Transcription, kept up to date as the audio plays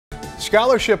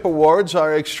Scholarship awards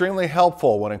are extremely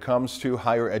helpful when it comes to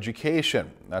higher education.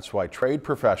 That's why trade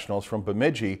professionals from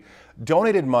Bemidji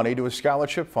donated money to a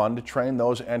scholarship fund to train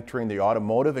those entering the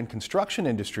automotive and construction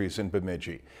industries in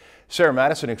Bemidji. Sarah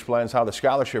Madison explains how the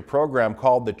scholarship program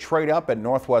called the Trade Up at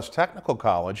Northwest Technical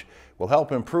College will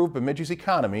help improve Bemidji's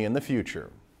economy in the future.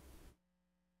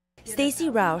 Stacy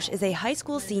Roush is a high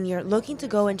school senior looking to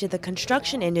go into the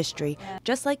construction industry,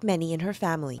 just like many in her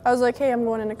family. I was like, hey, I'm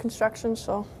going into construction,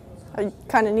 so I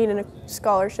kind of needed a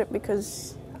scholarship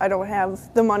because I don't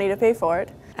have the money to pay for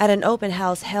it. At an open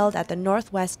house held at the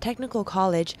Northwest Technical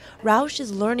College, Roush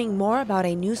is learning more about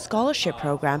a new scholarship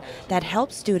program that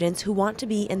helps students who want to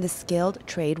be in the skilled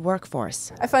trade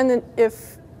workforce. I find that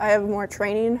if I have more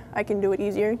training, I can do it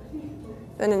easier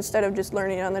than instead of just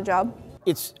learning on the job.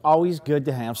 It's always good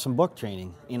to have some book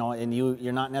training, and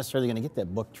you're not necessarily going to get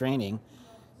that book training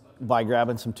by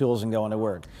grabbing some tools and going to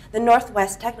work. The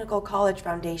Northwest Technical College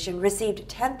Foundation received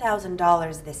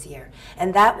 $10,000 this year,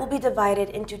 and that will be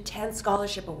divided into 10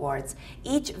 scholarship awards,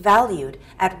 each valued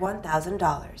at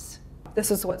 $1,000. This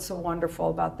is what's so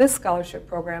wonderful about this scholarship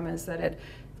program is that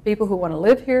people who want to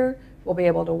live here will be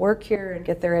able to work here and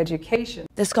get their education.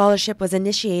 The scholarship was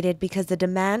initiated because the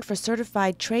demand for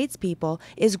certified tradespeople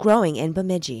is growing in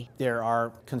Bemidji. There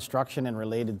are construction and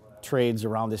related trades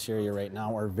around this area right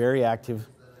now are very active.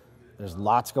 There's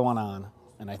lots going on,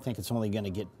 and I think it's only going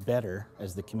to get better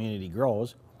as the community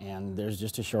grows, and there's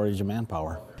just a shortage of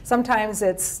manpower. Sometimes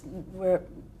we're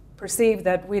perceived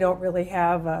that we don't really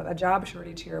have a job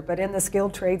shortage here, but in the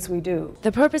skilled trades we do.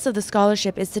 The purpose of the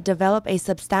scholarship is to develop a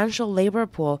substantial labor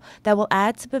pool that will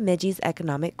add to Bemidji's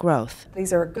economic growth.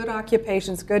 These are good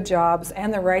occupations, good jobs,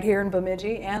 and they're right here in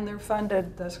Bemidji, and they're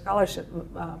funded, the scholarship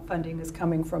funding is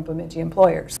coming from Bemidji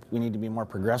employers. We need to be more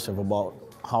progressive about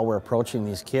how we're approaching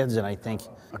these kids, and I think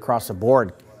across the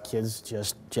board, kids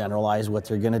just generalize what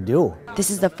they're going to do.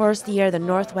 This is the first year the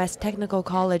Northwest Technical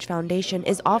College Foundation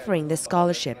is offering this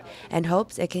scholarship and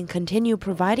hopes it can continue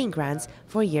providing grants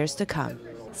for years to come.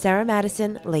 Sarah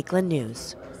Madison, Lakeland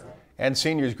News. And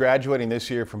seniors graduating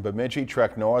this year from Bemidji,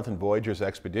 Trek North, and Voyagers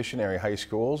Expeditionary High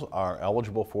Schools are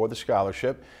eligible for the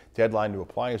scholarship. Deadline to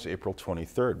apply is April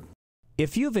 23rd.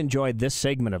 If you've enjoyed this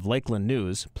segment of Lakeland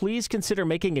News, please consider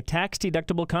making a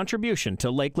tax-deductible contribution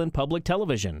to Lakeland Public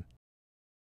Television.